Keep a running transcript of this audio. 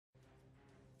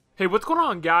Hey, what's going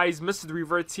on, guys?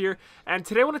 MrTheRevertz here, and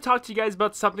today I want to talk to you guys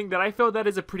about something that I feel that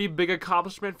is a pretty big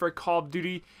accomplishment for Call of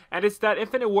Duty, and it's that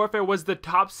Infinite Warfare was the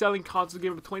top-selling console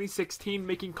game of 2016,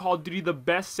 making Call of Duty the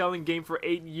best-selling game for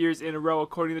 8 years in a row,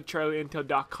 according to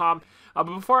CharlieIntel.com. But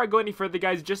before I go any further,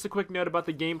 guys, just a quick note about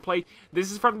the gameplay.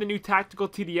 This is from the new Tactical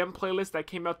TDM playlist that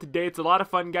came out today. It's a lot of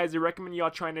fun, guys. I recommend you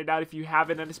all trying it out if you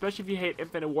haven't, and especially if you hate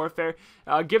Infinite Warfare.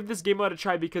 Give this game mode a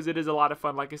try because it is a lot of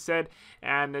fun, like I said.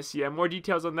 And so yeah, more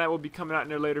details on that will be coming out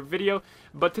in a later video.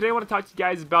 But today I want to talk to you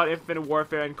guys about Infinite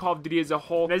Warfare and Call of Duty as a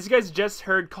whole. And as you guys just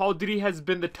heard, Call of Duty has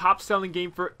been the top-selling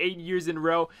game for 8 years in a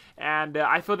row, and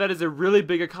I feel that is a really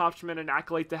big accomplishment and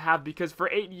accolade to have, because for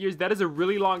 8 years, that is a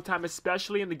really long time,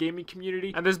 especially in the gaming community.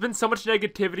 And there's been so much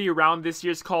negativity around this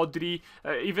year's Call of Duty.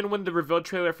 Even when the reveal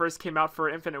trailer first came out for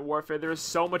Infinite Warfare, there was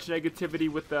so much negativity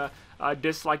with the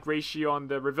dislike ratio on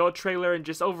the reveal trailer, and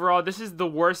just overall, this is the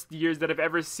worst years that I've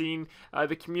ever seen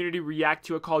the community react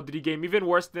to a Call of Duty game, even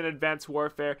worse than Advanced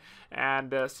Warfare.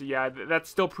 And so yeah, that's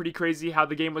still pretty crazy how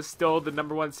the game was still the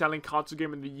 #1 selling console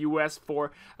game in the US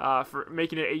for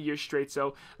making it 8 years straight.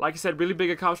 So like I said, really big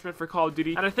accomplishment for Call of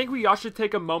Duty, and I think we all should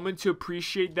take a moment to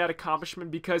appreciate that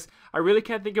accomplishment, because I really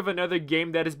can't think of another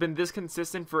game that has been this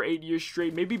consistent for 8 years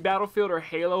straight. Maybe Battlefield or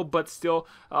Halo, but still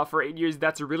for 8 years,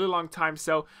 that's a really long time.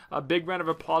 So a big round of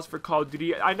applause for Call of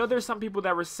Duty. I know there's some people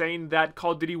that were saying that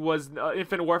Call of Duty was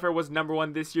Infinite Warfare was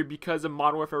 #1 this year because of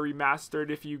Modern Warfare Remastered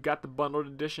if you got the bundled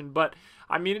edition, but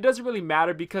I mean, it doesn't really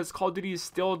matter because Call of Duty is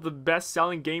still the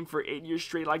best-selling game for 8 years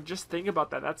straight. Like, just think about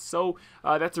that. That's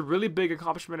a really big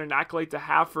accomplishment and accolade to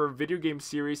have for a video game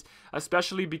series,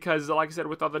 especially because, like I said,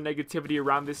 with all the negativity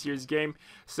around this year's game.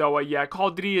 So yeah, Call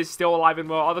of Duty is still alive and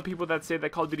well. All the people that say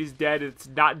that Call of Duty is dead, it's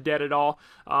not dead at all.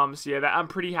 So yeah, I'm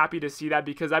pretty happy to see that,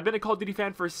 because I've been a Call of Duty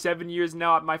fan for 7 years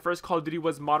now. My first Call of Duty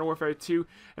was Modern Warfare 2,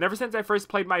 and ever since I first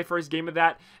played my first game of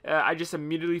that, I just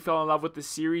immediately fell in love with the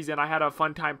series, and I had a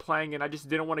fun time playing, and I just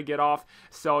didn't want to get off.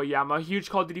 So yeah, I'm a huge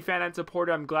Call of Duty fan and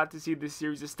supporter. I'm glad to see this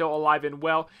series is still alive and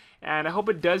well, and I hope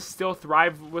it does still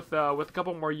thrive with a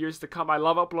couple more years to come. I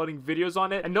love uploading videos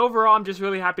on it, and overall, I'm just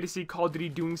really happy to see Call of Duty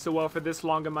doing so well for this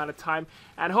long amount of time,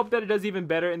 and hope that it does even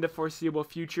better in the foreseeable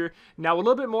future. Now, a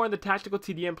little bit more in the Tactical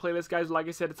TDM playlist, guys. Like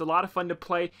I said, it's a lot of fun to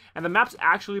play, and the maps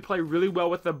actually play really well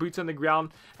with the boots on the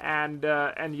ground. And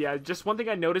yeah, just one thing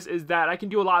I noticed is that I can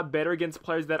do a lot better against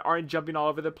players that aren't jumping all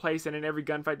over the place and in every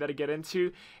gunfight that I get into.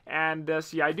 And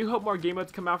so yeah, I do hope more game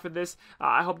modes come out for this.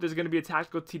 I hope there's going to be a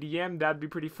Tactical TDM. That'd be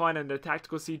pretty fun, and the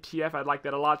Tactical CTF, I'd like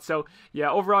that a lot. So yeah,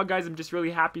 overall, guys, I'm just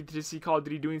really happy to see Call of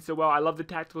Duty doing so well. I love the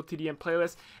Tactical TDM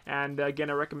playlist, and again,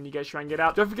 I recommend you guys try and get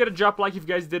out. Don't forget to drop a like if you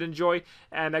guys did enjoy,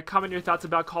 and comment your thoughts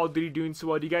about Call of Duty doing so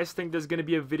well. Do you guys think there's going to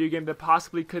be a video game that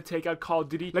possibly could take out Call of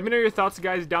Duty? Let me know your thoughts,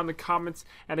 guys, down in the comments,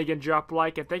 and again, drop a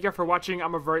like, and thank you for watching.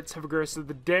 I'm MrTheRevertz. Have a great rest of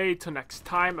the day. Till next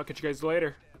time, I'll catch you guys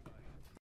later.